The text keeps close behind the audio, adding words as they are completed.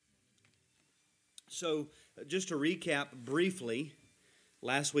So, just to recap briefly,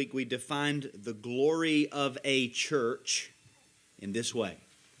 last week we defined the glory of a church in this way.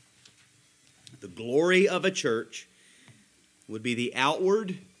 The glory of a church would be the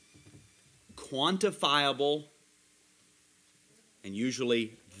outward, quantifiable, and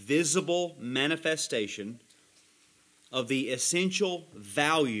usually visible manifestation of the essential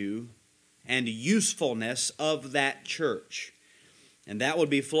value and usefulness of that church. And that would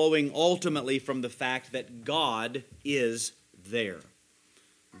be flowing ultimately from the fact that God is there.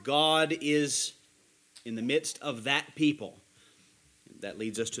 God is in the midst of that people. That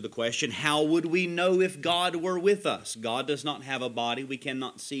leads us to the question, how would we know if God were with us? God does not have a body. We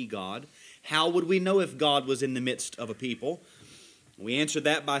cannot see God. How would we know if God was in the midst of a people? We answered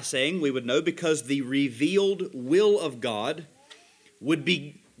that by saying we would know because the revealed will of God would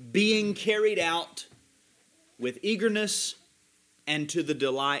be being carried out with eagerness and to the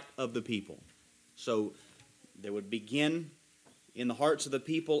delight of the people. So there would begin in the hearts of the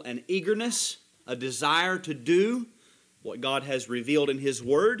people an eagerness, a desire to do what God has revealed in His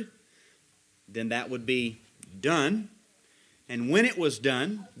Word. Then that would be done. And when it was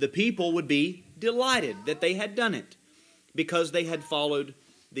done, the people would be delighted that they had done it because they had followed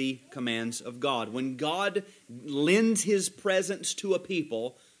the commands of God. When God lends His presence to a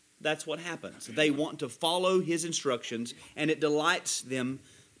people, that's what happens. They want to follow His instructions, and it delights them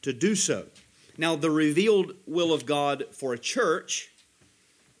to do so. Now, the revealed will of God for a church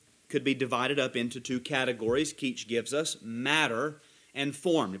could be divided up into two categories. Keach gives us matter and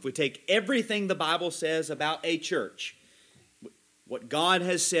form. If we take everything the Bible says about a church, what God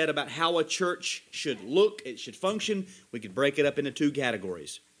has said about how a church should look, it should function, we could break it up into two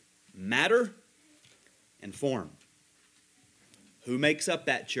categories. Matter and form. Who makes up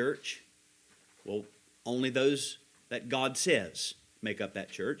that church? Well, only those that God says make up that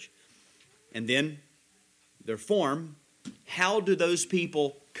church. And then their form, how do those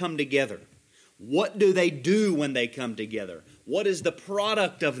people come together? What do they do when they come together? What is the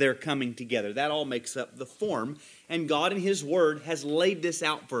product of their coming together? That all makes up the form. And God in His Word has laid this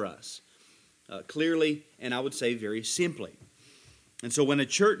out for us clearly, and I would say very simply. And so when a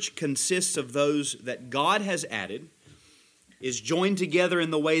church consists of those that God has added, is joined together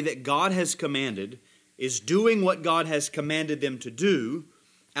in the way that God has commanded, is doing what God has commanded them to do,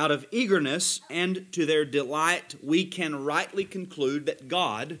 out of eagerness and to their delight, we can rightly conclude that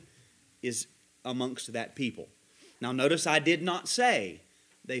God is amongst that people. Now notice I did not say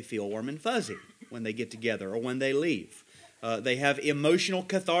they feel warm and fuzzy when they get together or when they leave. They have emotional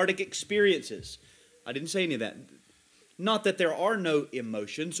cathartic experiences. I didn't say any of that. Not that there are no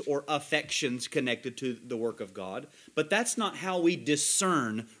emotions or affections connected to the work of God, but that's not how we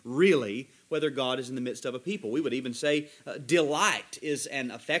discern really whether God is in the midst of a people. We would even say delight is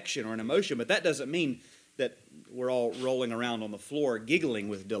an affection or an emotion, but that doesn't mean that we're all rolling around on the floor giggling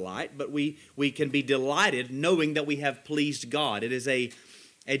with delight, but we can be delighted knowing that we have pleased God. It is a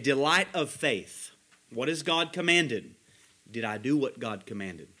delight of faith. What has God commanded? Did I do what God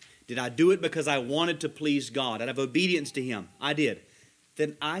commanded? Did I do it because I wanted to please God, out of obedience to Him? I did.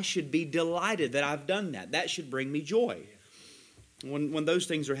 Then I should be delighted that I've done that. That should bring me joy. When those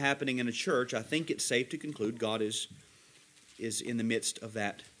things are happening in a church, I think it's safe to conclude God is in the midst of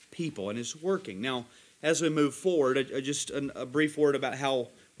that people and is working. Now, as we move forward, just a brief word about how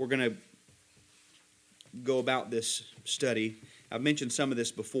we're going to go about this study. I've mentioned some of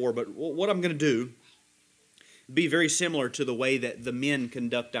this before, but what I'm going to do be very similar to the way that the men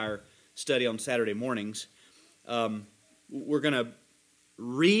conduct our study on Saturday mornings. We're going to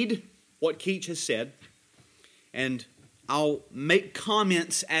read what Keach has said, and I'll make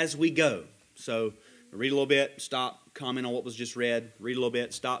comments as we go. So read a little bit, stop, comment on what was just read. Read a little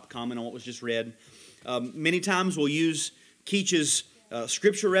bit, stop, comment on what was just read. Many times we'll use Keach's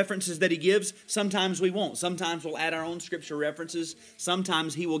scripture references that he gives. Sometimes we won't. Sometimes we'll add our own scripture references.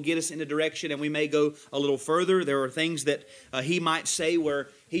 Sometimes he will get us in a direction and we may go a little further. There are things that he might say where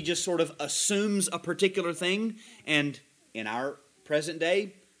he just sort of assumes a particular thing, and in our present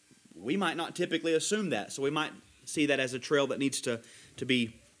day, we might not typically assume that. So we might see that as a trail that needs to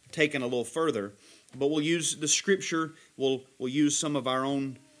be taken a little further. But we'll use the scripture. We'll use some of our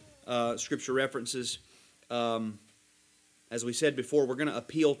own scripture references. As we said before, we're going to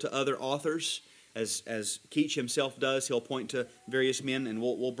appeal to other authors. As Keach himself does, he'll point to various men, and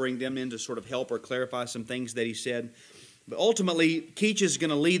we'll bring them in to sort of help or clarify some things that he said. But ultimately, Keach is going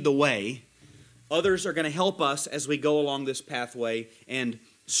to lead the way. Others are going to help us as we go along this pathway, and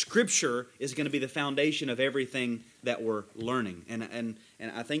Scripture is going to be the foundation of everything that we're learning. And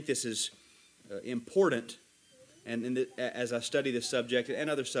I think this is important And as I study this subject and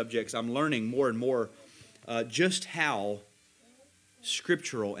other subjects, I'm learning more and more just how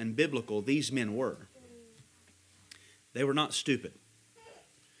scriptural and biblical these men were. They were not stupid.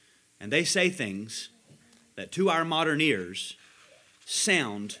 And they say things that to our modern ears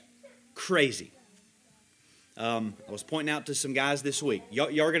sound crazy. I was pointing out to some guys this week, y'all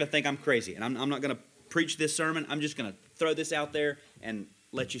are going to think I'm crazy, and I'm not going to preach this sermon. I'm just going to throw this out there and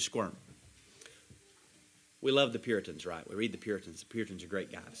let you squirm. We love the Puritans, right? We read the Puritans. The Puritans are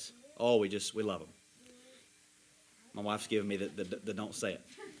great guys. Oh, we love them. My wife's giving me the don't say it.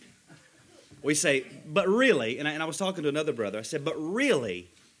 We say, but really, and I was talking to another brother, I said, but really,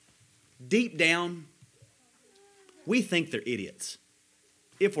 deep down, we think they're idiots,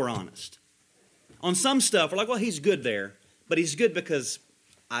 if we're honest. On some stuff, we're like, well, he's good there, but he's good because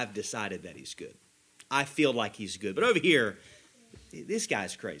I've decided that he's good. I feel like he's good. But over here, this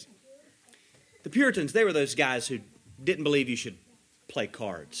guy's crazy. The Puritans, they were those guys who didn't believe you should play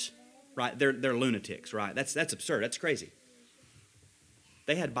cards, right? They're lunatics, right? That's absurd. That's crazy.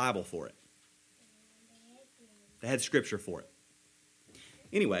 They had Bible for it. They had Scripture for it.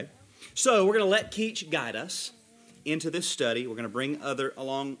 Anyway, so we're going to let Keach guide us into this study. We're going to bring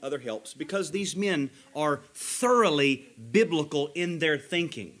along other helps because these men are thoroughly biblical in their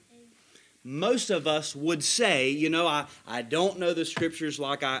thinking. Most of us would say, I don't know the Scriptures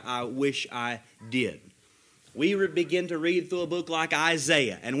like I wish I did. We begin to read through a book like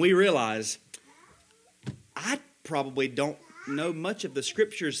Isaiah, and we realize, I probably don't know much of the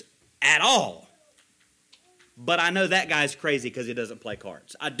Scriptures at all. But I know that guy's crazy because he doesn't play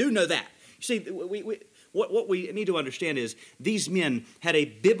cards. I do know that. You see, what we need to understand is these men had a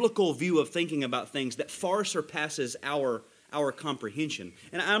biblical view of thinking about things that far surpasses our comprehension.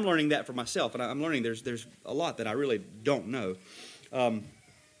 And I'm learning that for myself, and I'm learning there's a lot that I really don't know. So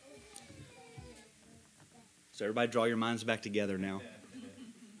everybody draw your minds back together now.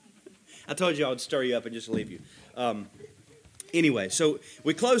 I told you I would stir you up and just leave you. Anyway, so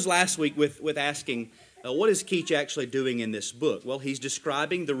we closed last week with asking, what is Keach actually doing in this book? Well, he's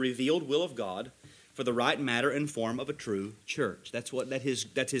describing the revealed will of God for the right matter and form of a true church. That's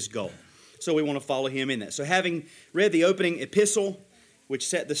his goal. So we want to follow him in that. So having read the opening epistle, which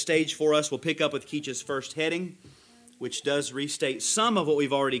set the stage for us, we'll pick up with Keach's first heading, which does restate some of what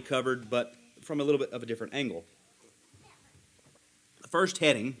we've already covered, but from a little bit of a different angle. The first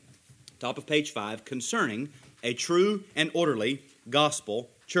heading, top of page 5, concerning a true and orderly gospel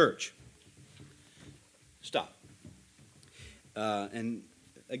church. Stop. And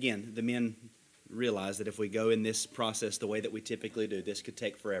again, the men realize that if we go in this process the way that we typically do, this could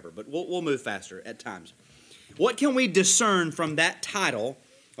take forever. But we'll move faster at times. What can we discern from that title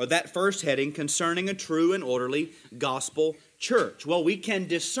or that first heading concerning a true and orderly gospel church? Well, we can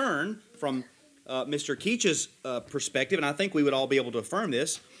discern from Mr. Keach's perspective, and I think we would all be able to affirm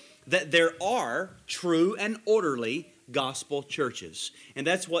this, that there are true and orderly gospel churches. And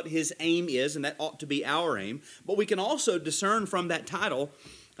that's what his aim is, and that ought to be our aim. But we can also discern from that title,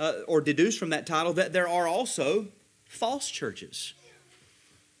 or deduce from that title, that there are also false churches.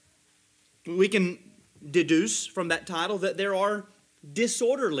 We can deduce from that title that there are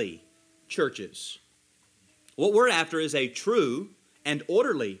disorderly churches. What we're after is a true and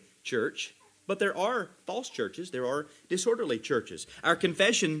orderly church, but there are false churches, there are disorderly churches. Our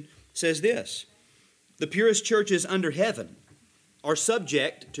confession says this: the purest churches under heaven are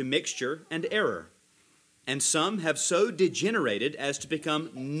subject to mixture and error, and some have so degenerated as to become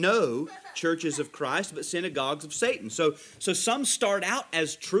no churches of Christ, but synagogues of Satan. So some start out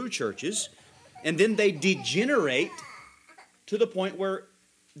as true churches, and then they degenerate to the point where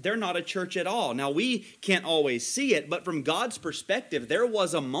they're not a church at all. Now, we can't always see it, but from God's perspective, there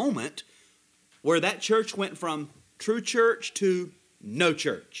was a moment where that church went from true church to no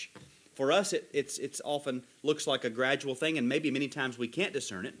church. For us, it's often looks like a gradual thing, and maybe many times we can't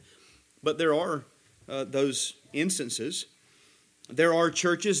discern it. But there are those instances. There are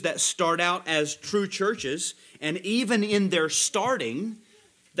churches that start out as true churches, and even in their starting,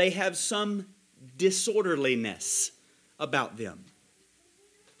 they have some disorderliness about them.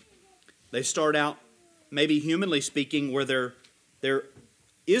 They start out, maybe humanly speaking, where there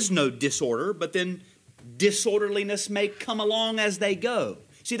is no disorder, but then disorderliness may come along as they go.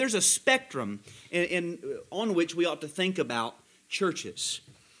 See, there's a spectrum on which we ought to think about churches.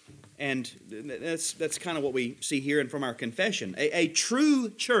 And that's kind of what we see here and from our confession. A true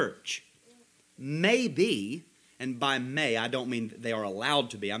church may be, and by may, I don't mean they are allowed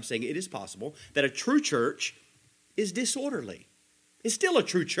to be. I'm saying it is possible that a true church is disorderly. It's still a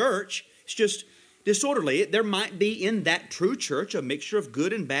true church. It's just disorderly. There might be in that true church a mixture of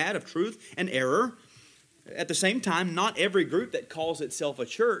good and bad, of truth and error. At the same time, not every group that calls itself a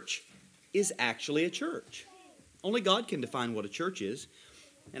church is actually a church. Only God can define what a church is.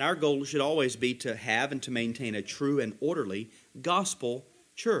 And our goal should always be to have and to maintain a true and orderly gospel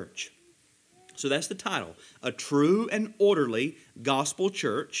church. So that's the title, a true and orderly gospel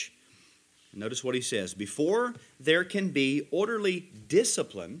church. Notice what he says. Before there can be orderly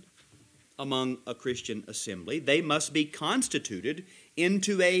discipline among a Christian assembly, they must be constituted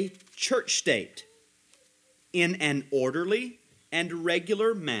into a church state in an orderly and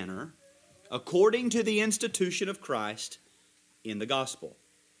regular manner according to the institution of Christ in the gospel.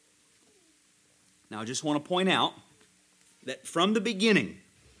 Now, I just want to point out that from the beginning,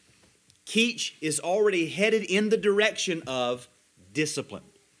 Keach is already headed in the direction of discipline.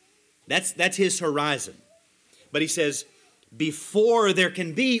 That's his horizon. But he says, before there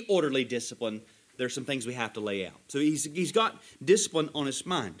can be orderly discipline, there's some things we have to lay out. So he's got discipline on his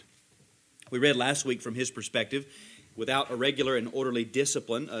mind. We read last week from his perspective, without a regular and orderly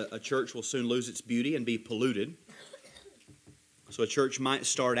discipline, a church will soon lose its beauty and be polluted. So a church might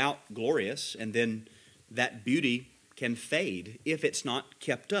start out glorious, and then that beauty can fade if it's not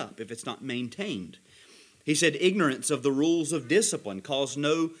kept up, if it's not maintained. He said, ignorance of the rules of discipline cause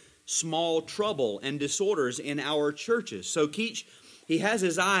no small trouble and disorders in our churches. So Keach, he has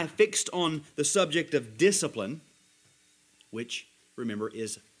his eye fixed on the subject of discipline, which, remember,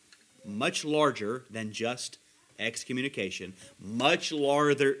 is much larger than just excommunication, much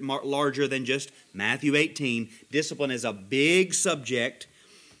larger than just Matthew 18. Discipline is a big subject,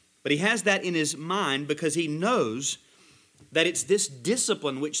 but he has that in his mind because he knows that it's this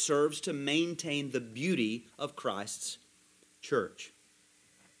discipline which serves to maintain the beauty of Christ's church.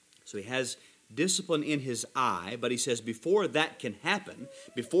 So he has discipline in his eye, but he says before that can happen,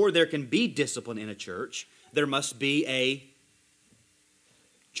 before there can be discipline in a church, there must be a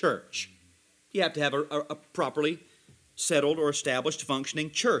church. You have to have a properly settled or established functioning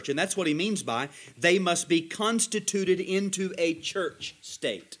church. And that's what he means by they must be constituted into a church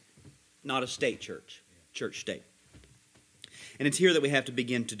state, not a state church, church state. And it's here that we have to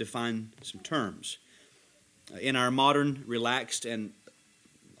begin to define some terms. In our modern, relaxed, and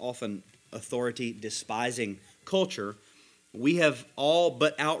often authority-despising culture, we have all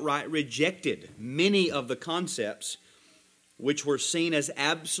but outright rejected many of the concepts which were seen as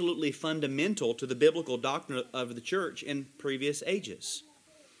absolutely fundamental to the biblical doctrine of the church in previous ages.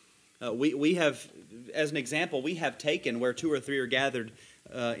 We have, as an example, we have taken where 2 or 3 are gathered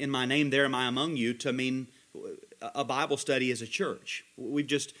in my name, there am I among you, to mean a Bible study as a church. We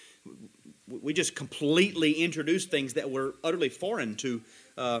just completely introduced things that were utterly foreign to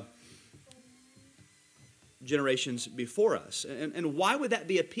generations before us. And why would that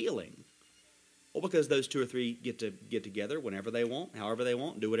be appealing? Well, because those 2 or 3 get together whenever they want, however they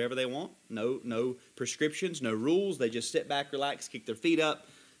want, do whatever they want. No prescriptions, no rules. They just sit back, relax, kick their feet up,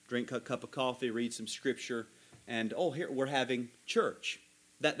 drink a cup of coffee, read some scripture, and here we're having church.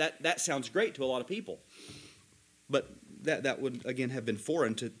 That sounds great to a lot of people. But that would, again, have been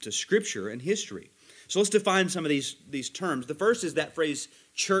foreign to Scripture and history. So let's define some of these terms. The first is that phrase,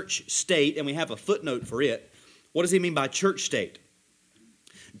 church state, and we have a footnote for it. What does he mean by church state?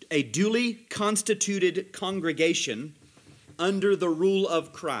 A duly constituted congregation under the rule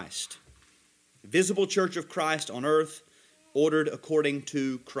of Christ. Visible church of Christ on earth, ordered according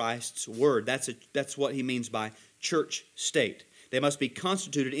to Christ's word. That's what he means by church state. They must be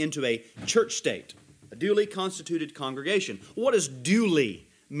constituted into a church state, a duly constituted congregation. What does duly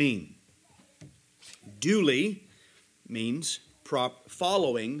mean? Duly means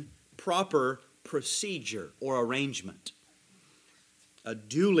following proper procedure or arrangement. A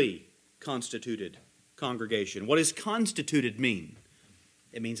duly constituted congregation. What does constituted mean?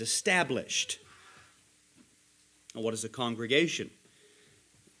 It means established. And what is a congregation?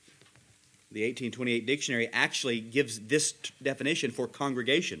 The 1828 dictionary actually gives this definition for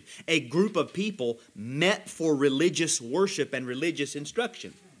congregation: a group of people met for religious worship and religious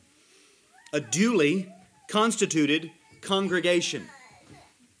instruction. A duly constituted congregation.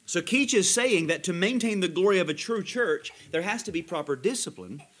 So Keach is saying that to maintain the glory of a true church, there has to be proper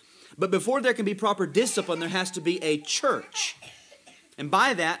discipline. But before there can be proper discipline, there has to be a church. And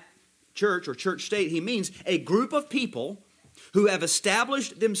by that church or church state, he means a group of people who have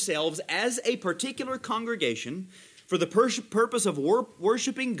established themselves as a particular congregation for the purpose of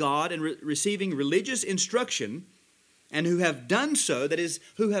worshiping God and receiving religious instruction, and who have done so, that is,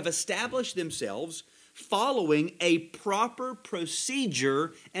 who have established themselves following a proper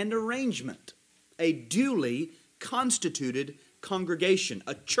procedure and arrangement. A duly constituted congregation,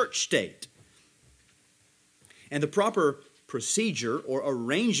 a church state. And the proper procedure or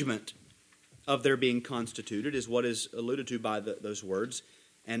arrangement of their being constituted is what is alluded to by those words,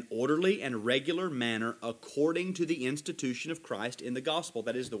 an orderly and regular manner according to the institution of Christ in the gospel.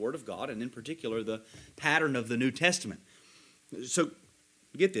 That is the Word of God, and in particular the pattern of the New Testament. So,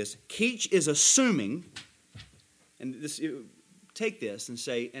 get this. Keach is assuming, and take this and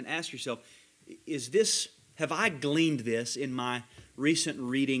say, and ask yourself, have I gleaned this in my recent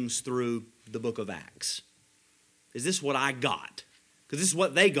readings through the book of Acts? Is this what I got? Because this is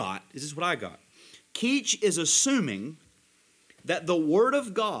what they got. Is this what I got? Keach is assuming that the Word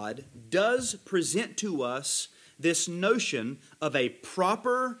of God does present to us this notion of a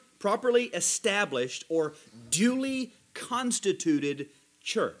properly established or duly constituted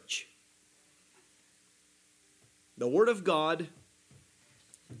church. The Word of God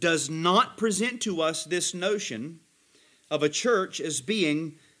does not present to us this notion of a church as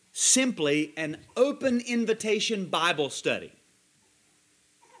being simply an open invitation Bible study.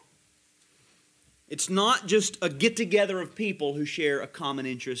 It's not just a get-together of people who share a common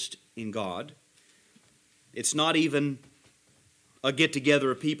interest in God. It's not even a get-together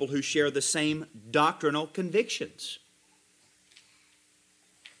of people who share the same doctrinal convictions.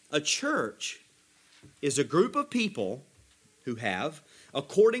 A church is a group of people who have,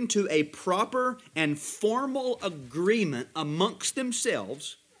 according to a proper and formal agreement amongst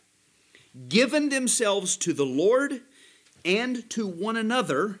themselves, given themselves to the Lord and to one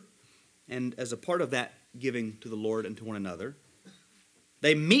another. And as a part of that giving to the Lord and to one another,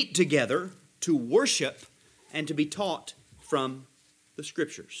 they meet together to worship and to be taught from the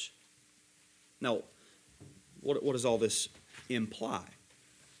Scriptures. Now, what does all this imply?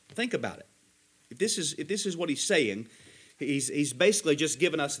 Think about it. If this is what he's saying, he's basically just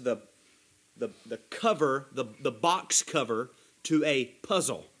given us the cover, the box cover to a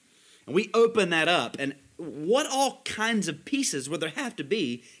puzzle. And we open that up, and what all kinds of pieces would there have to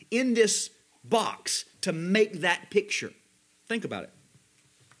be in this box to make that picture? Think about it.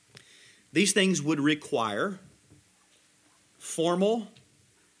 These things would require formal,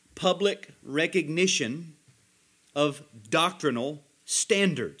 public recognition of doctrinal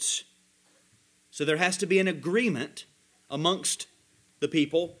standards. So there has to be an agreement amongst the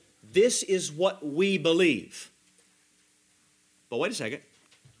people. This is what we believe. But wait a second.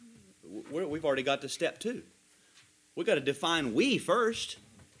 We've already got to step 2. We've got to define we first.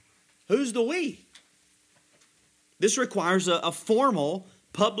 Who's the we? This requires a formal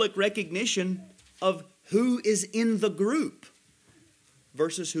public recognition of who is in the group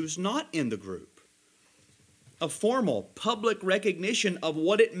versus who's not in the group. A formal public recognition of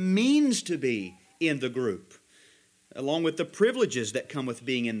what it means to be in the group, along with the privileges that come with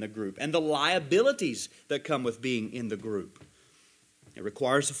being in the group and the liabilities that come with being in the group. It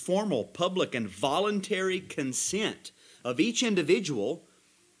requires a formal, public, and voluntary consent of each individual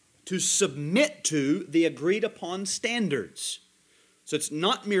to submit to the agreed upon standards. So it's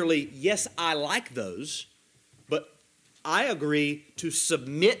not merely, yes, I like those, but I agree to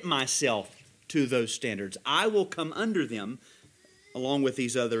submit myself to those standards. I will come under them along with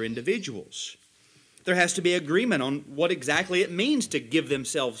these other individuals. There has to be agreement on what exactly it means to give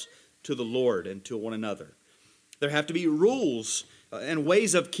themselves to the Lord and to one another. There have to be rules and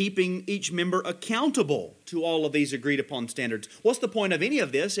ways of keeping each member accountable to all of these agreed upon standards. What's the point of any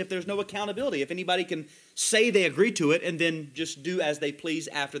of this if there's no accountability? If anybody can say they agree to it and then just do as they please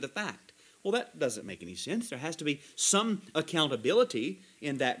after the fact? Well, that doesn't make any sense. There has to be some accountability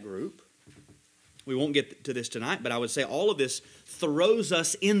in that group. We won't get to this tonight, but I would say all of this throws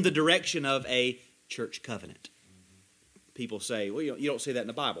us in the direction of a church covenant. People say, well, you don't see that in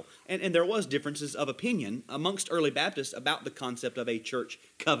the Bible. And there was differences of opinion amongst early Baptists about the concept of a church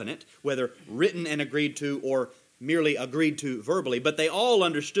covenant, whether written and agreed to or merely agreed to verbally. But they all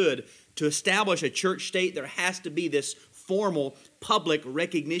understood to establish a church state, there has to be this formal public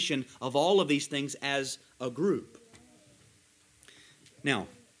recognition of all of these things as a group. Now,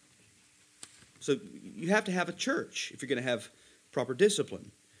 so you have to have a church if you're going to have proper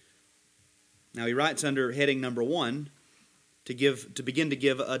discipline. Now he writes under heading number 1, to begin to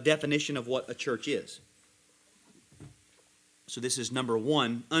give a definition of what a church is. So this is number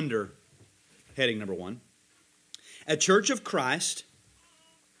 1 under heading number 1. A church of Christ,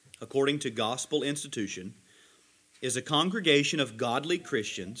 according to gospel institution, is a congregation of godly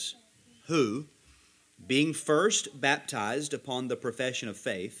Christians who, being first baptized upon the profession of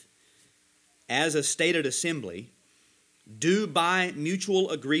faith, as a stated assembly, do by mutual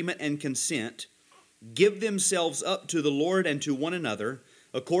agreement and consent give themselves up to the Lord and to one another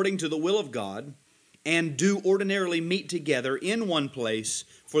according to the will of God, and do ordinarily meet together in one place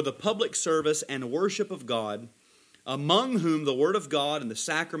for the public service and worship of God, among whom the Word of God and the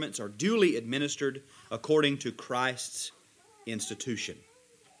sacraments are duly administered according to Christ's institution.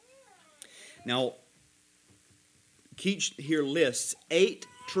 Now, Keach here lists 8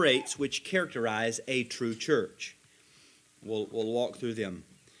 traits which characterize a true church. We'll walk through them.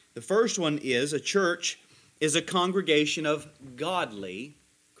 The first one is a church is a congregation of godly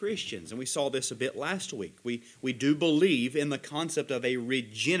Christians. And we saw this a bit last week. We do believe in the concept of a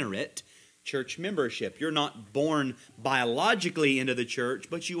regenerate church membership. You're not born biologically into the church,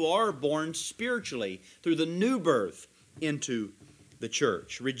 but you are born spiritually through the new birth into the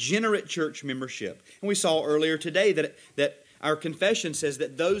church. Regenerate church membership. And we saw earlier today that our confession says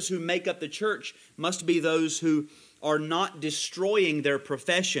that those who make up the church must be those who are not destroying their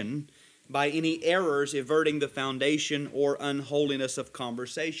profession by any errors everting the foundation or unholiness of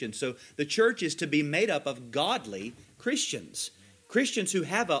conversation. So the church is to be made up of godly Christians. Christians who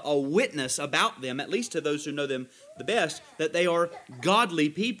have a witness about them, at least to those who know them the best, that they are godly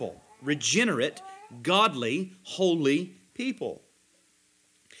people. Regenerate, godly, holy people.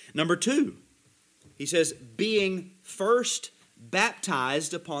 Number 2, he says, being first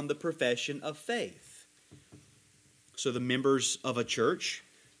baptized upon the profession of faith. So the members of a church,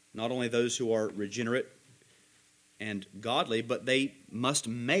 not only those who are regenerate and godly, but they must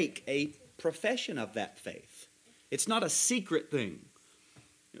make a profession of that faith. It's not a secret thing.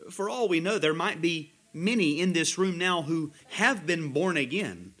 For all we know, there might be many in this room now who have been born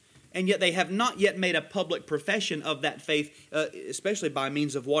again, and yet they have not yet made a public profession of that faith, especially by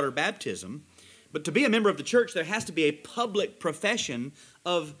means of water baptism. But to be a member of the church, there has to be a public profession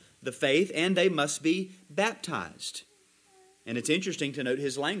of the faith, and they must be baptized. And it's interesting to note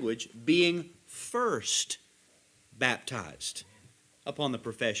his language, being first baptized upon the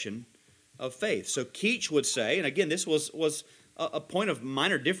profession of faith. So Keach would say, and again, this was a point of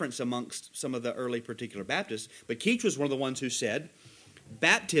minor difference amongst some of the early particular Baptists, but Keach was one of the ones who said,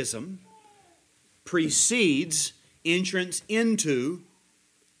 baptism precedes entrance into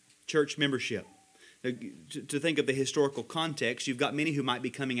church membership. To think of the historical context, you've got many who might be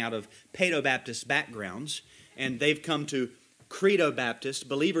coming out of Paedo-Baptist backgrounds, and they've come to Credo-Baptist,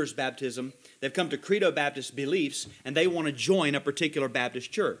 believers' baptism. They've come to Credo-Baptist beliefs, and they want to join a particular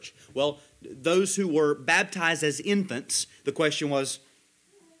Baptist church. Well, those who were baptized as infants, the question was,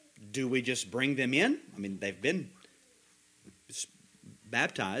 do we just bring them in? I mean, they've been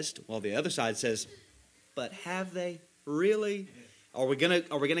baptized. Well, the other side says, but have they really? Are we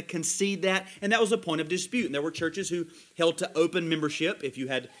gonna concede that? And that was a point of dispute. And there were churches who held to open membership. If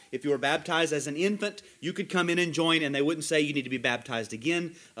you were baptized as an infant, you could come in and join, and they wouldn't say you need to be baptized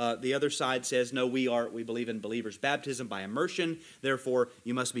again. The other side says, no, we believe in believers' baptism by immersion. Therefore,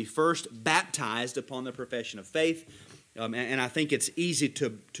 you must be first baptized upon the profession of faith. And I think it's easy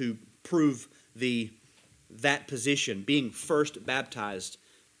to prove that position, being first baptized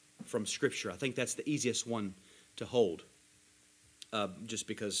from Scripture. I think that's the easiest one to hold. Just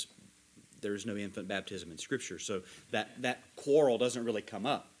because there is no infant baptism in Scripture. So that quarrel doesn't really come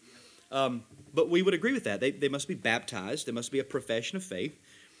up. But we would agree with that. They must be baptized. There must be a profession of faith.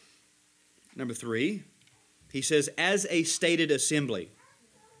 Number 3, he says, as a stated assembly.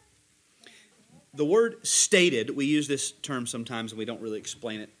 The word stated, we use this term sometimes and we don't really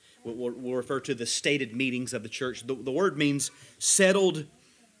explain it. We'll refer to the stated meetings of the church. The word means settled,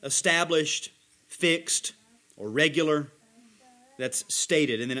 established, fixed, or regular. That's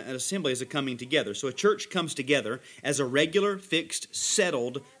stated, and then an assembly is a coming together. So a church comes together as a regular, fixed,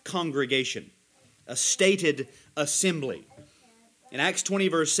 settled congregation, a stated assembly. In Acts 20,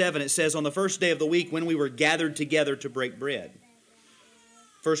 verse 7, it says, on the first day of the week when we were gathered together to break bread.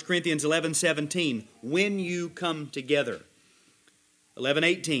 1 Corinthians 11:17, when you come together.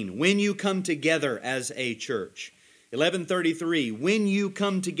 11:18, when you come together as a church. 11:33, when you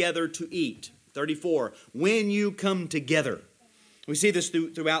come together to eat. 34, when you come together. We see this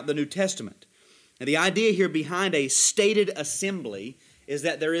throughout the New Testament. And the idea here behind a stated assembly is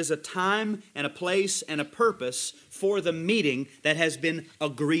that there is a time and a place and a purpose for the meeting that has been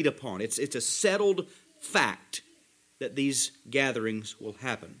agreed upon. It's a settled fact that these gatherings will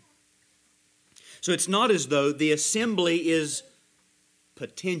happen. So it's not as though the assembly is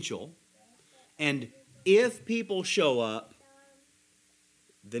potential, and if people show up,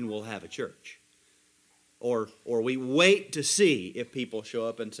 then we'll have a church. Or we wait to see if people show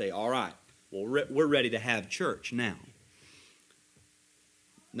up and say, all right, well, we're ready to have church now.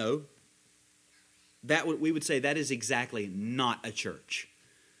 No. We would say that is exactly not a church.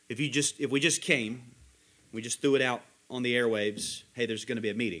 If we just came, we just threw it out on the airwaves, hey, there's going to be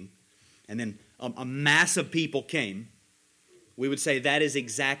a meeting, and then a mass of people came, we would say that is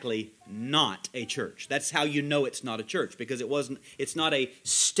exactly not a church. That's how you know it's not a church, because it's not a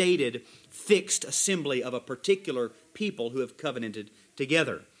stated, fixed assembly of a particular people who have covenanted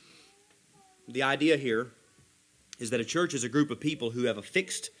together. The idea here is that a church is a group of people who have a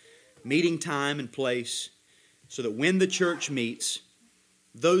fixed meeting time and place, so that when the church meets,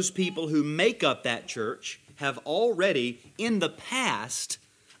 those people who make up that church have already, in the past,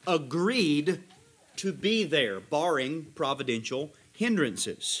 agreed to be there, barring providential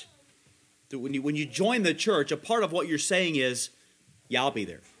hindrances. When you join the church, a part of what you're saying is, yeah, I'll be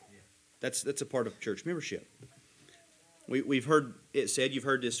there. That's a part of church membership. We've heard it said, you've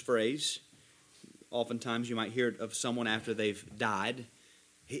heard this phrase. Oftentimes you might hear it of someone after they've died.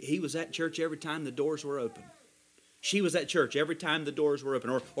 He was at church every time the doors were open. She was at church every time the doors were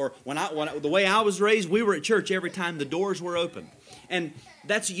open. Or the way I was raised, we were at church every time the doors were open. And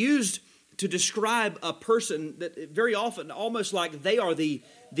that's used to describe a person that very often, almost like they are the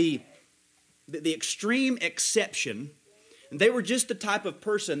extreme exception. And they were just the type of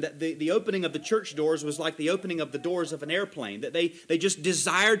person that the opening of the church doors was like the opening of the doors of an airplane. That they just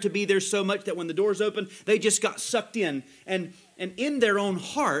desired to be there so much that when the doors opened, they just got sucked in. And in their own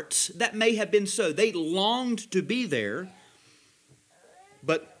hearts, that may have been so. They longed to be there.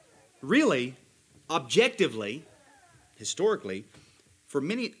 But really, objectively, historically, for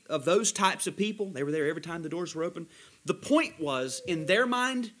many of those types of people, they were there every time the doors were open. The point was, in their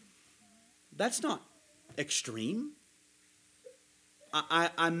mind, that's not extreme.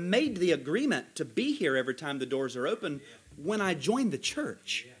 I made the agreement to be here every time the doors are open when I joined the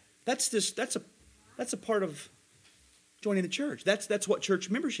church. That's a part of joining the church. That's what church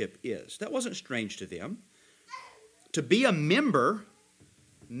membership is. That wasn't strange to them. To be a member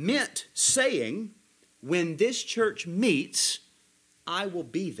meant saying, when this church meets, I will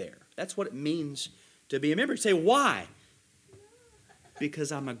be there. That's what it means to be a member. You say, why?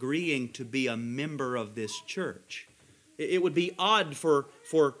 Because I'm agreeing to be a member of this church. It would be odd for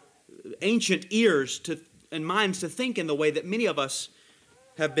ancient ears and minds to think in the way that many of us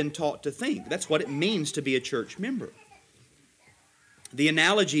have been taught to think. That's what it means to be a church member. The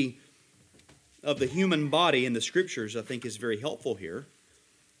analogy of the human body in the Scriptures, I think, is very helpful here.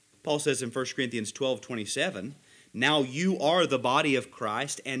 Paul says in 1 Corinthians 12:27, now you are the body of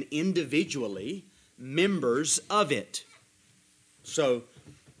Christ and individually members of it. So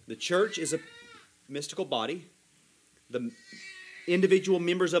the church is a mystical body. The individual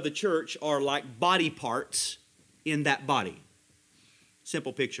members of the church are like body parts in that body.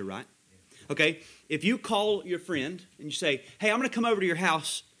 Simple picture, right? Okay, if you call your friend and you say, hey, I'm going to come over to your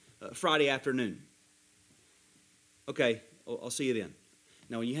house Friday afternoon. Okay, I'll see you then.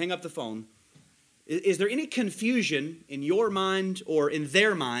 Now, when you hang up the phone, is there any confusion in your mind or in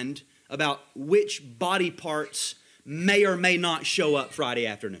their mind about which body parts may or may not show up Friday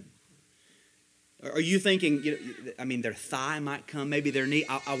afternoon? Are you thinking, their thigh might come, maybe their knee.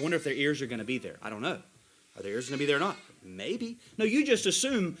 I wonder if their ears are going to be there. I don't know. Are their ears going to be there or not? Maybe. No, you just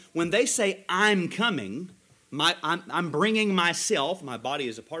assume when they say, I'm coming, I'm bringing myself, my body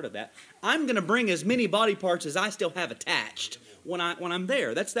is a part of that, I'm going to bring as many body parts as I still have attached when I'm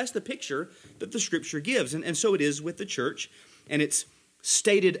there. That's the picture that the Scripture gives. And so it is with the church and its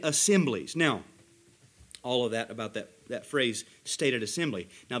stated assemblies. Now, all of that about that phrase, stated assembly.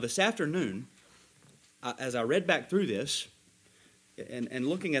 Now, this afternoon, as I read back through this and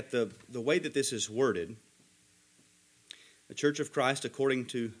looking at the way that this is worded, the Church of Christ, according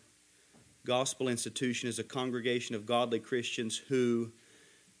to gospel institution, is a congregation of godly Christians who,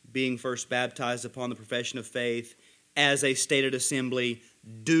 being first baptized upon the profession of faith, as a stated assembly,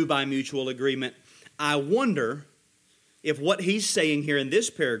 do by mutual agreement. I wonder if what he's saying here in this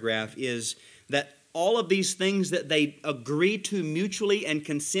paragraph is that all of these things that they agree to mutually and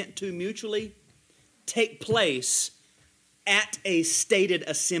consent to mutually take place at a stated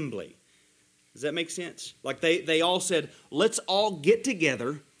assembly. Does that make sense? Like they all said, let's all get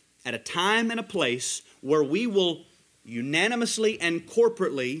together at a time and a place where we will unanimously and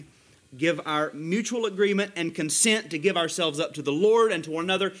corporately give our mutual agreement and consent to give ourselves up to the Lord and to one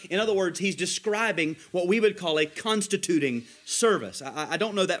another. In other words, he's describing what we would call a constituting service. I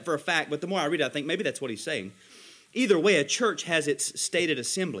don't know that for a fact, but the more I read it, I think maybe that's what he's saying. Either way, a church has its stated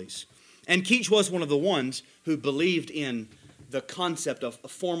assemblies. And Keach was one of the ones who believed in the concept of a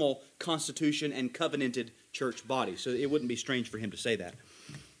formal constitution and covenanted church body. So it wouldn't be strange for him to say that.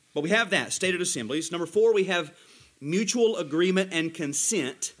 But we have that, stated assemblies. Number 4, we have mutual agreement and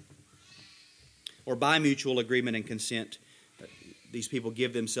consent, or by mutual agreement and consent, these people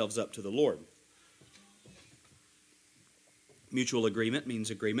give themselves up to the Lord. Mutual agreement means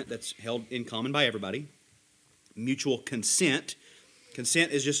agreement that's held in common by everybody. mutual consent.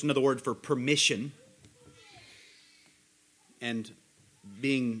 Consent is just another word for permission. And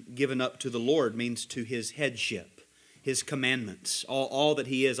being given up to the Lord means to His headship, His commandments, all that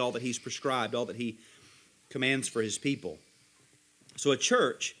He is, all that He's prescribed, all that He commands for His people. So a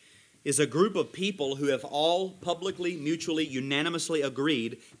church is a group of people who have all publicly, mutually, unanimously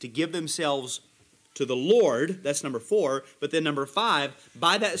agreed to give themselves to the Lord. That's number 4. But then number 5,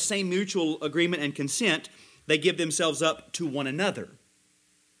 by that same mutual agreement and consent, they give themselves up to one another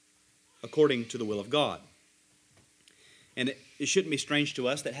according to the will of God. And it shouldn't be strange to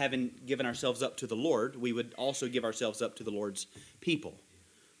us that having given ourselves up to the Lord, we would also give ourselves up to the Lord's people.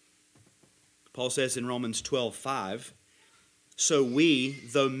 Paul says in Romans 12:5, so we,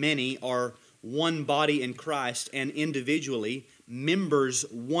 though many, are one body in Christ and individually members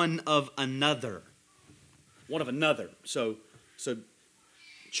one of another. One of another. So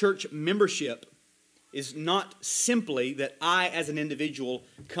church membership is not simply that I as an individual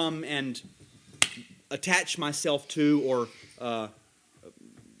come and attach myself to or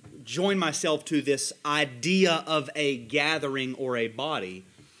join myself to this idea of a gathering or a body,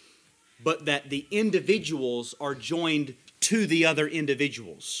 but that the individuals are joined to the other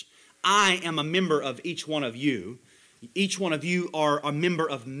individuals. I am a member of each one of you. Each one of you are a member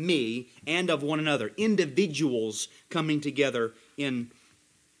of me and of one another. Individuals coming together in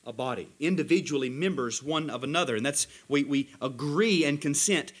a body. Individually members one of another. And that's we agree and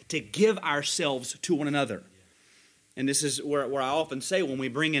consent to give ourselves to one another. And this is where I often say when we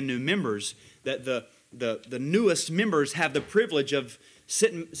bring in new members that the newest members have the privilege of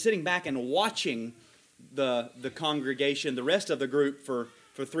sitting back and watching the congregation, the rest of the group for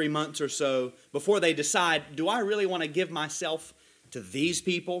 3 months or so before they decide, do I really want to give myself to these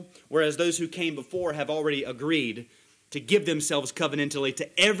people? Whereas those who came before have already agreed to give themselves covenantally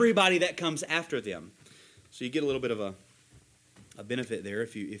to everybody that comes after them. So you get a little bit of a benefit there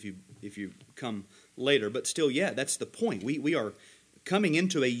if you come later. But still, yeah, that's the point. We are coming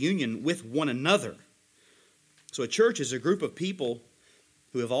into a union with one another. So a church is a group of people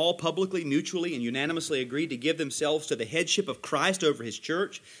who have all publicly, mutually, and unanimously agreed to give themselves to the headship of Christ over His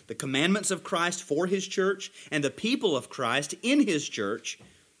church, the commandments of Christ for His church, and the people of Christ in His church,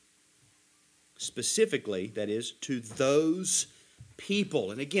 specifically, that is, to those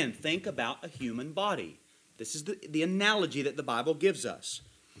people. And again, think about a human body. This is the analogy that the Bible gives us.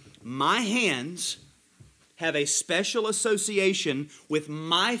 My hands have a special association with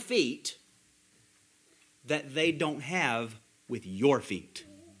my feet that they don't have with your feet.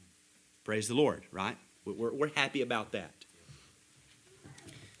 Praise the Lord, right? We're happy about that.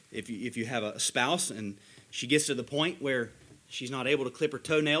 If you have a spouse and she gets to the point where she's not able to clip her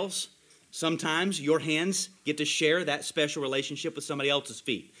toenails, sometimes your hands get to share that special relationship with somebody else's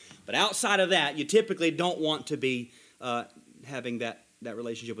feet. But outside of that, you typically don't want to be having that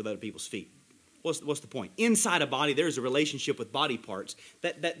relationship with other people's feet. What's the point? Inside a body, there's a relationship with body parts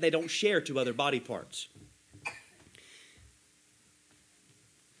that they don't share to other body parts.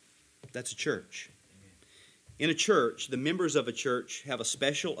 That's a church. In a church, the members of a church have a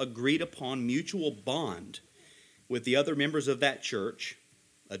special agreed upon mutual bond with the other members of that church,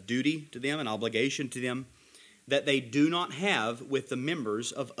 a duty to them, an obligation to them, that they do not have with the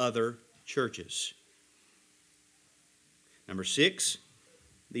members of other churches. Number 6,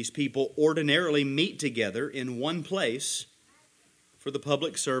 these people ordinarily meet together in one place for the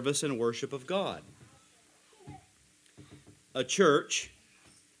public service and worship of God. A church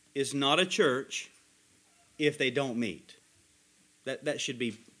is not a church if they don't meet. That should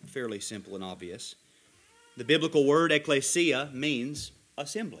be fairly simple and obvious. The biblical word ecclesia means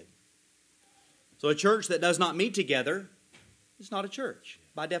assembly. So a church that does not meet together is not a church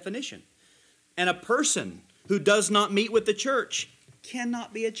by definition. And a person who does not meet with the church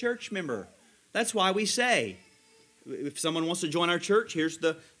cannot be a church member. That's why we say, if someone wants to join our church, here's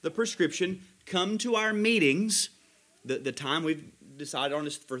the prescription. Come to our meetings. The time we've decided on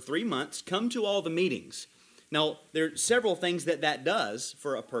this for 3 months. Come to all the meetings. Now, there are several things that does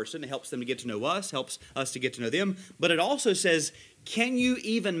for a person. It helps them to get to know us, helps us to get to know them. But it also says, can you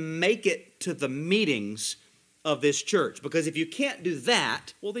even make it to the meetings of this church? Because if you can't do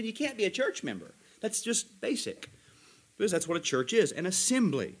that, well, then you can't be a church member. That's just basic. Because that's what a church is, an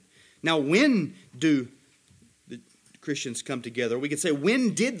assembly. Now, when do the Christians come together? We could say,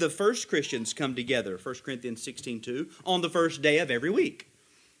 when did the first Christians come together? 1 Corinthians 16:2, on the first day of every week.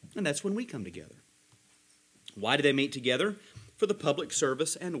 And that's when we come together. Why do they meet together? For the public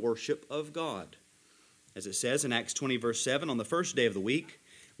service and worship of God. As it says in Acts 20, verse 7, on the first day of the week,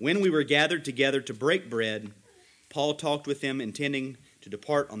 when we were gathered together to break bread, Paul talked with them, intending to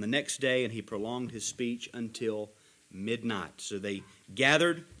depart on the next day, and he prolonged his speech until midnight. So they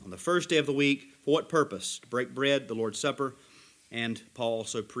gathered on the first day of the week. For what purpose? To break bread, the Lord's Supper, and Paul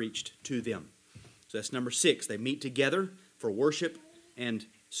also preached to them. So that's number 6. They meet together for worship and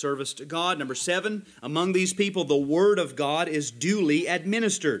service to God. Number 7, among these people, the Word of God is duly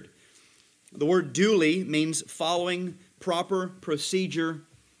administered. The word duly means following proper procedure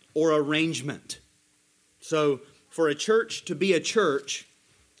or arrangement. So for a church to be a church,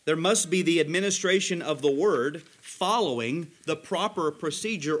 there must be the administration of the Word following the proper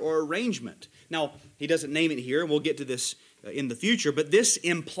procedure or arrangement. Now, he doesn't name it here, and we'll get to this in the future, but this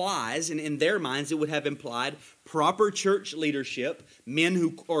implies, and in their minds it would have implied, proper church leadership, men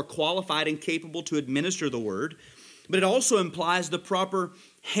who are qualified and capable to administer the Word, but it also implies the proper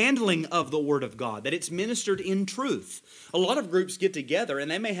handling of the Word of God, that it's ministered in truth. A lot of groups get together,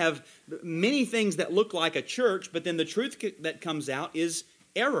 and they may have many things that look like a church, but then the truth that comes out is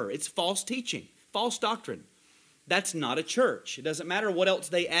error. It's false teaching, false doctrine. That's not a church. It doesn't matter what else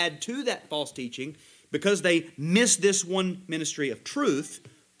they add to that false teaching. Because they miss this one ministry of truth,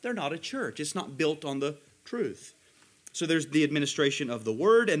 they're not a church. It's not built on the truth. So there's the administration of the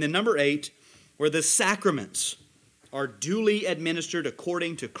Word. And then number 8, where the sacraments are duly administered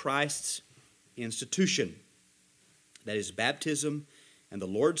according to Christ's institution. That is, baptism and the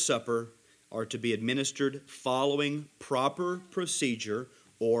Lord's Supper are to be administered following proper procedure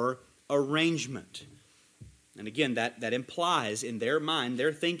or arrangement. And again, that implies in their mind,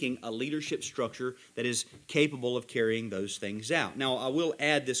 their thinking, a leadership structure that is capable of carrying those things out. Now, I will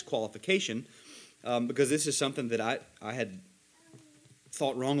add this qualification because this is something that I had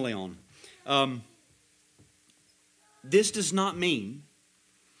thought wrongly on. This does not mean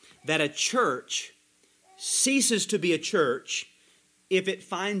that a church ceases to be a church if it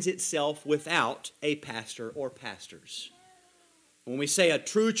finds itself without a pastor or pastors. When we say a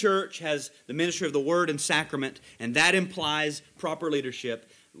true church has the ministry of the Word and sacrament, and that implies proper leadership,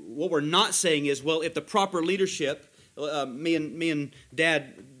 what we're not saying is, well, if the proper leadership, me and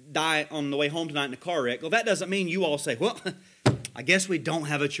Dad die on the way home tonight in a car wreck, well, that doesn't mean you all say, well, I guess we don't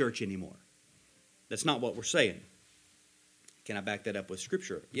have a church anymore. That's not what we're saying. Can I back that up with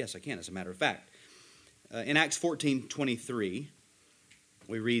Scripture? Yes, I can, as a matter of fact. In Acts 14:23,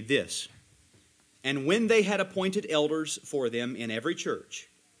 we read this. And when they had appointed elders for them in every church,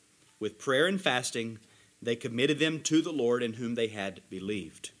 with prayer and fasting, they committed them to the Lord in whom they had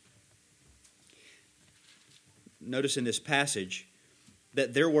believed. Notice in this passage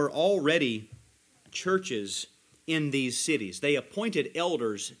that there were already churches in these cities. They appointed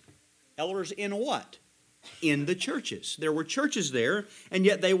elders. Elders in what? In the churches. There were churches there, and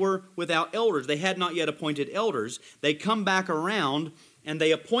yet they were without elders. They had not yet appointed elders. They come back around and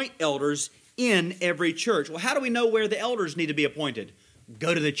they appoint elders in every church. Well, how do we know where the elders need to be appointed?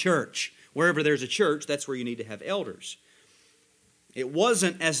 Go to the church. Wherever there's a church, that's where you need to have elders. It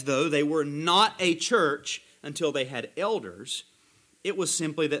wasn't as though they were not a church until they had elders. It was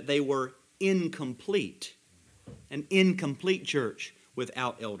simply that they were incomplete. An incomplete church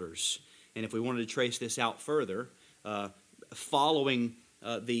without elders. And if we wanted to trace this out further, following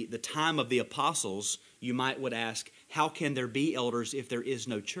the time of the apostles, you would ask, how can there be elders if there is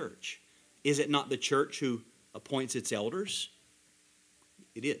no church? Is it not the church who appoints its elders?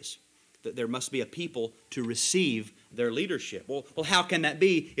 It is. That there must be a people to receive their leadership. Well, how can that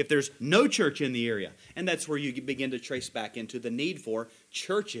be if there's no church in the area? And that's where you begin to trace back into the need for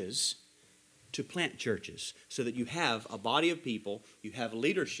churches to plant churches so that you have a body of people, you have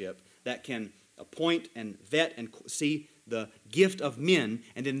leadership that can appoint and vet and see the gift of men,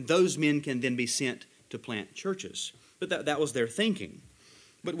 and then those men can then be sent to plant churches. But that was their thinking.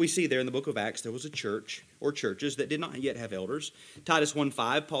 But we see there in the book of Acts there was a church or churches that did not yet have elders. Titus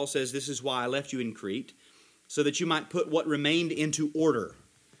 1:5, Paul says, "This is why I left you in Crete, so that you might put what remained into order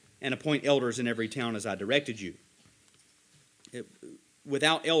and appoint elders in every town as I directed you."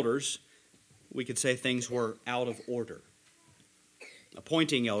 Without elders, we could say things were out of order.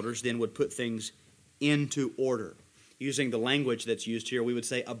 Appointing elders then would put things into order. Using the language that's used here, we would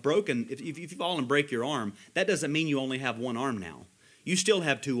say if you fall and break your arm, that doesn't mean you only have one arm now. You still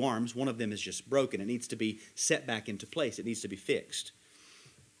have two arms. One of them is just broken. It needs to be set back into place. It needs to be fixed.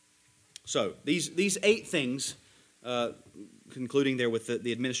 So these 8 things, concluding there with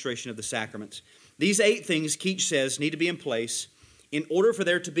the administration of the sacraments, these 8 things, Keach says, need to be in place in order for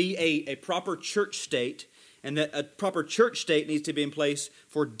there to be a proper church state, and that a proper church state needs to be in place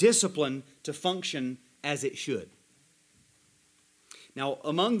for discipline to function as it should. Now,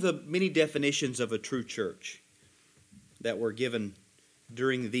 among the many definitions of a true church that were given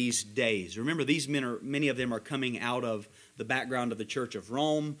during these days, remember many of them are coming out of the background of the Church of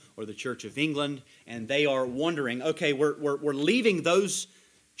Rome or the Church of England, and they are wondering, okay, we're leaving those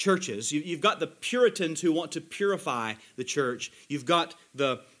churches. You've got the Puritans who want to purify the church. You've got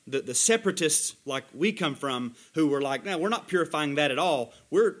the separatists like we come from who were like, no, we're not purifying that at all.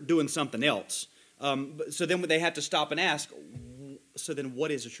 We're doing something else. So then they have to stop and ask, so then what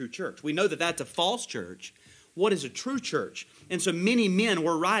is a true church? We know that that's a false church. What is a true church? And so many men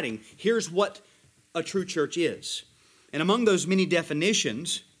were writing, here's what a true church is. And among those many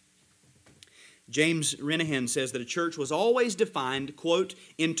definitions, James Renahan says that a church was always defined, quote,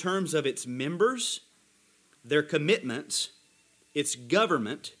 in terms of its members, their commitments, its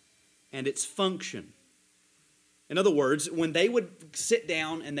government, and its function. In other words, when they would sit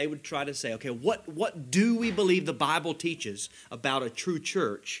down and they would try to say, okay, what do we believe the Bible teaches about a true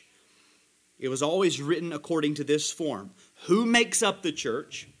church? It was always written according to this form. Who makes up the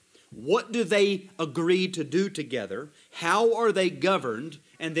church? What do they agree to do together? How are they governed?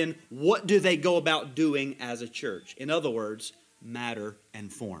 And then what do they go about doing as a church? In other words, matter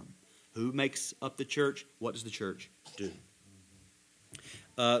and form. Who makes up the church? What does the church do?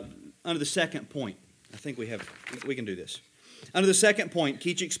 Under the second point, I think we can do this. Under the second point,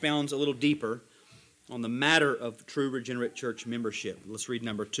 Keach expounds a little deeper on the matter of true regenerate church membership. Let's read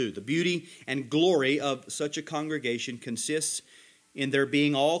number 2. The beauty and glory of such a congregation consists in their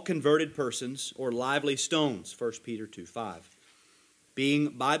being all converted persons or lively stones, 1 Peter 2:5. Being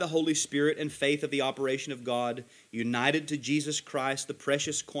by the Holy Spirit and faith of the operation of God, united to Jesus Christ, the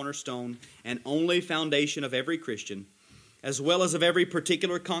precious cornerstone and only foundation of every Christian, as well as of every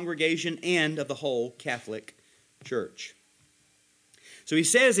particular congregation and of the whole Catholic Church. So he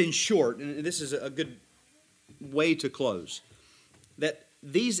says in short, and this is a good way to close, that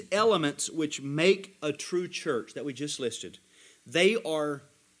these elements which make a true church that we just listed, they are,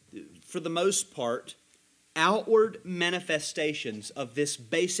 for the most part, outward manifestations of this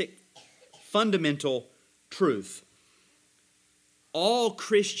basic fundamental truth. All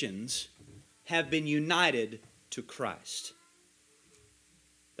Christians have been united to Christ.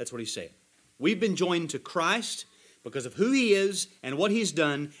 That's what he's saying. We've been joined to Christ because of who He is and what He's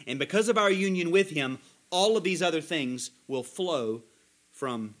done, and because of our union with Him, all of these other things will flow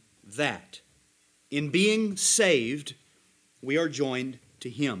from that. In being saved, we are joined to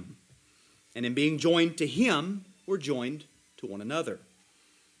Him. And in being joined to Him, we're joined to one another.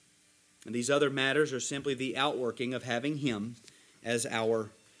 And these other matters are simply the outworking of having Him as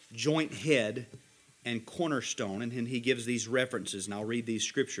our joint head and cornerstone. And then he gives these references, and I'll read these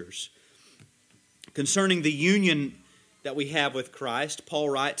scriptures. Concerning the union that we have with Christ, Paul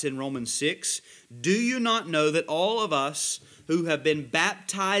writes in Romans 6, "Do you not know that all of us who have been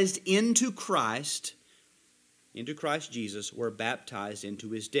baptized into Christ Jesus, were baptized into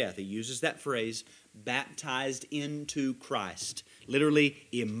His death?" He uses that phrase, baptized into Christ. Literally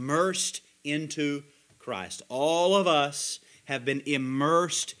immersed into Christ. All of us have been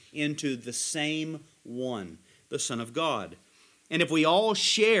immersed into the same one, the Son of God. And if we all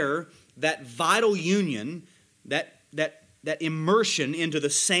share that vital union, that immersion into the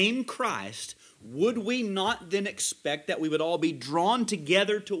same Christ, would we not then expect that we would all be drawn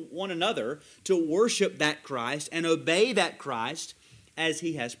together to one another to worship that Christ and obey that Christ as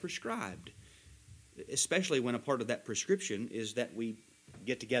He has prescribed? Especially when a part of that prescription is that we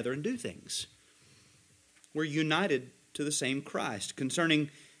get together and do things. We're united to the same Christ. Concerning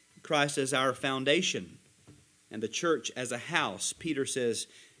Christ as our foundation and the church as a house, Peter says,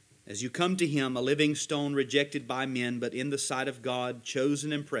 "As you come to Him, a living stone rejected by men, but in the sight of God,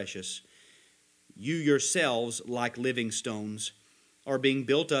 chosen and precious, you yourselves, like living stones, are being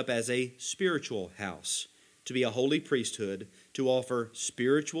built up as a spiritual house, to be a holy priesthood, to offer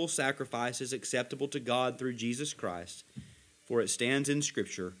spiritual sacrifices acceptable to God through Jesus Christ. For it stands in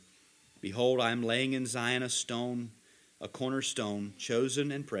Scripture, 'Behold, I am laying in Zion a stone, a cornerstone,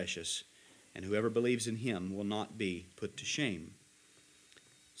 chosen and precious, and whoever believes in Him will not be put to shame.'"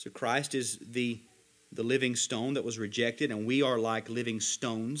 So Christ is the living stone that was rejected, and we are like living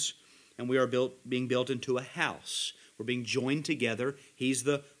stones, and we are being built into a house. We're being joined together. He's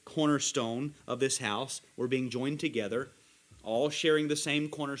the cornerstone of this house. We're being joined together, all sharing the same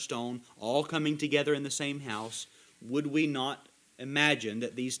cornerstone, all coming together in the same house. Would we not imagine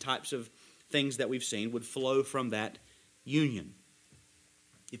that these types of things that we've seen would flow from that union?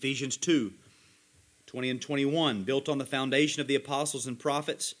 Ephesians 2:20 and 21, built on the foundation of the apostles and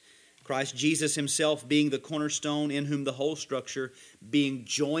prophets, Christ Jesus Himself being the cornerstone, in whom the whole structure, being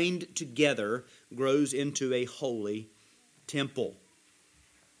joined together, grows into a holy temple.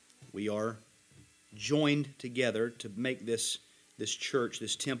 We are joined together to make this this church,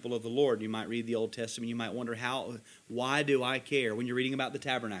 this temple of the Lord. You might read the Old Testament. You might wonder, why do I care? When you're reading about the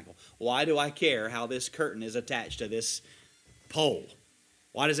tabernacle, why do I care how this curtain is attached to this pole?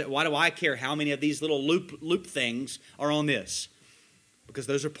 Why do I care how many of these little loop things are on this? Because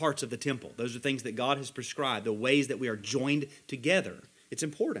those are parts of the temple. Those are things that God has prescribed, the ways that we are joined together. It's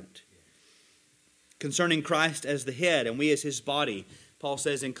important. Concerning Christ as the head and we as his body, Paul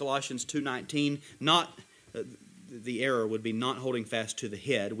says in Colossians 2:19, the error would be not holding fast to the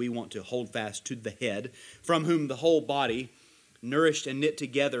head. We want to hold fast to the head, from whom the whole body, nourished and knit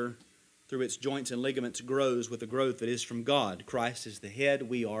together through its joints and ligaments, grows with the growth that is from God. Christ is the head,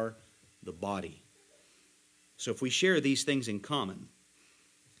 we are the body. So if we share these things in common,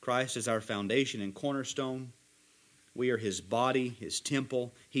 Christ is our foundation and cornerstone. We are his body, his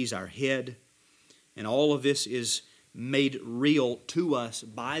temple. He's our head. And all of this is made real to us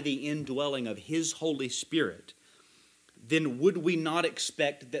by the indwelling of his Holy Spirit. Then would we not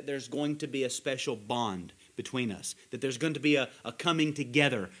expect that there's going to be a special bond between us, that there's going to be a coming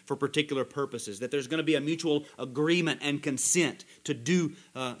together for particular purposes, that there's going to be a mutual agreement and consent to do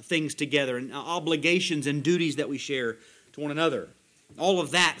things together, and obligations and duties that we share to one another? All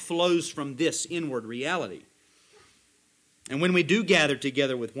of that flows from this inward reality. And when we do gather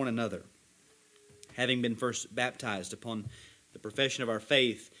together with one another, having been first baptized upon the profession of our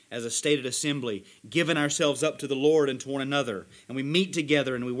faith as a stated assembly, giving ourselves up to the Lord and to one another, and we meet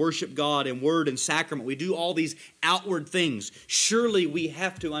together and we worship God in word and sacrament, we do all these outward things, surely we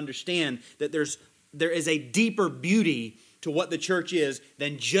have to understand that there is a deeper beauty to what the church is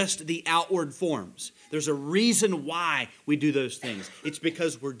than just the outward forms. There's a reason why we do those things. It's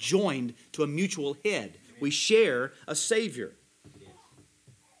because we're joined to a mutual head. We share a Savior.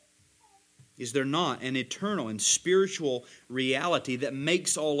 Is there not an eternal and spiritual reality that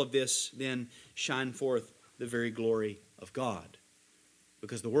makes all of this then shine forth the very glory of God?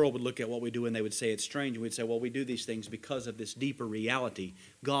 Because the world would look at what we do and they would say it's strange. And we'd say, well, we do these things because of this deeper reality.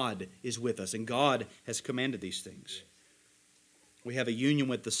 God is with us and God has commanded these things. We have a union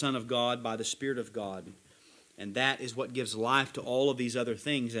with the Son of God by the Spirit of God. And that is what gives life to all of these other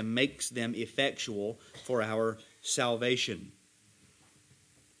things and makes them effectual for our salvation.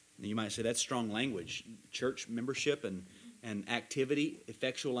 You might say that's strong language. Church membership and activity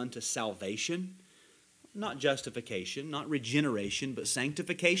effectual unto salvation. Not justification, not regeneration, but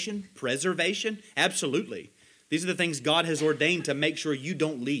sanctification, preservation. Absolutely. These are the things God has ordained to make sure you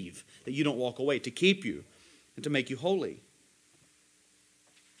don't leave, that you don't walk away, to keep you and to make you holy.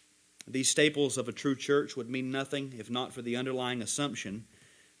 These staples of a true church would mean nothing if not for the underlying assumption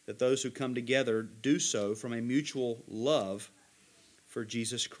that those who come together do so from a mutual love for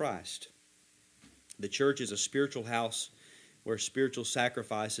Jesus Christ. The church is a spiritual house where spiritual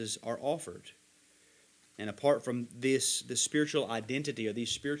sacrifices are offered. And apart from this spiritual identity or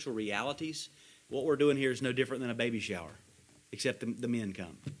these spiritual realities, what we're doing here is no different than a baby shower, except the men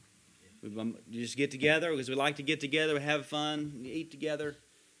come. We just get together because we like to get together, we have fun, eat together.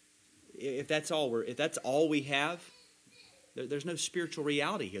 If that's all we have, there's no spiritual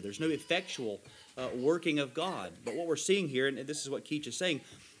reality here. There's no effectual working of God. But what we're seeing here, and this is what Keach is saying,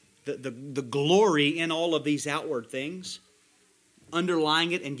 the glory in all of these outward things,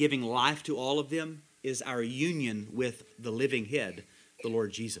 underlying it and giving life to all of them, is our union with the living head, the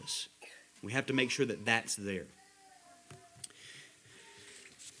Lord Jesus. We have to make sure that that's there.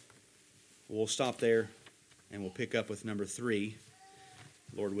 We'll stop there and we'll pick up with number 3,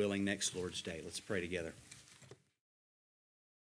 Lord willing, next Lord's Day. Let's pray together.